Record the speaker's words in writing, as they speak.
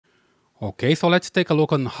Okay, so let's take a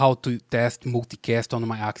look on how to test multicast on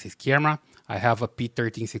my Axis camera. I have a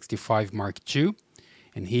P1365 Mark II,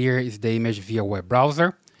 and here is the image via web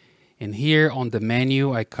browser. And here on the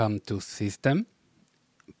menu, I come to System,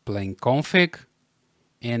 Plane Config,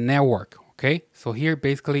 and Network. Okay, so here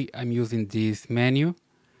basically I'm using this menu,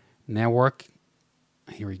 Network.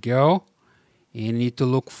 Here we go. And you need to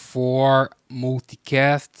look for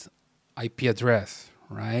multicast IP address,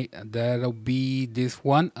 right? That'll be this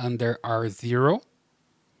one under R0.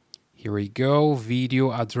 Here we go,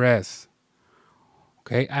 video address.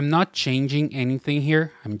 Okay, I'm not changing anything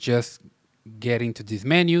here. I'm just getting to this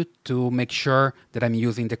menu to make sure that I'm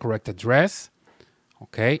using the correct address.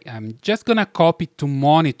 Okay, I'm just gonna copy to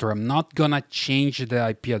monitor. I'm not gonna change the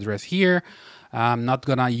IP address here. I'm not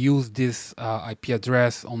gonna use this IP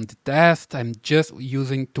address on the test. I'm just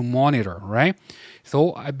using to monitor, right?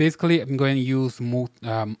 So I'm going to use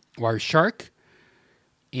Wireshark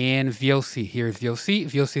and VLC. Here's VLC.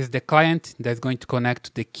 VLC is the client that's going to connect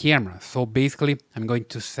to the camera. So basically, I'm going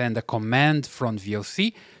to send a command from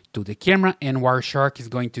VLC to the camera, and Wireshark is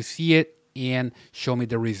going to see it and show me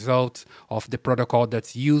the results of the protocol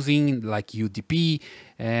that's using, like UDP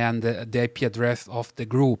and the IP address of the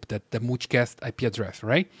group, the multicast IP address,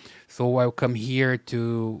 right? So I'll come here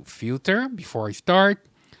to filter before I start,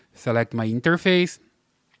 select my interface.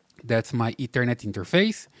 That's my Ethernet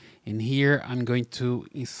interface. And here I'm going to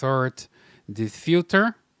insert this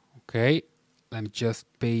filter. Okay, let me just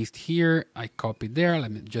paste here. I copied there.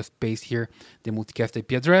 Let me just paste here the multicast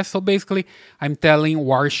IP address. So basically, I'm telling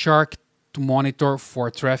Wireshark to monitor for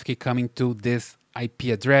traffic coming to this IP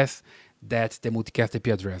address. That's the multicast IP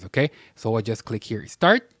address, okay? So I just click here,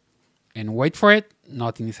 start, and wait for it.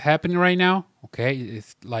 Nothing is happening right now, okay?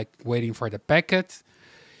 It's like waiting for the packets.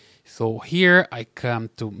 So here I come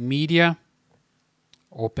to media,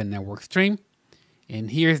 open network stream, and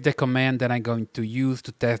here's the command that I'm going to use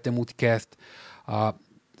to test the multicast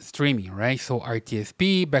streaming, right? So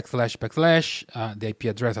RTSP / the IP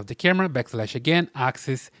address of the camera / again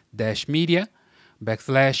axis - media /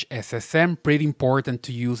 SSM. Pretty important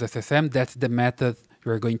to use SSM. That's the method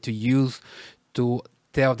you're going to use to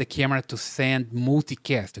tell the camera to send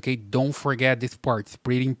multicast. Okay, don't forget this part. It's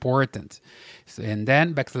pretty important. So, and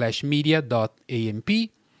then / media.amp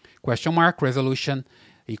 / resolution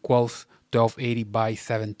equals 1280 by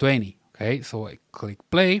 720. Okay, so I click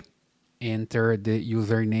play. Enter the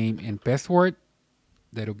username and password.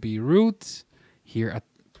 That'll be root. Here at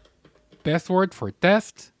password for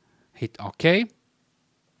test. Hit OK.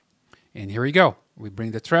 And here we go. We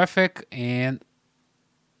bring the traffic, and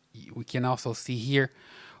we can also see here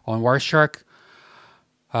on Wireshark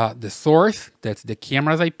the source, that's the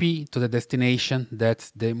camera's IP, to the destination,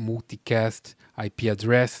 that's the multicast IP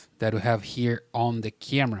address that we have here on the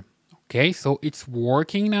camera. Okay, so it's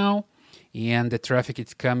working now, and the traffic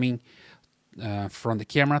is coming from the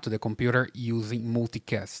camera to the computer using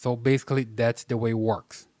multicast. So basically, that's the way it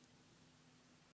works.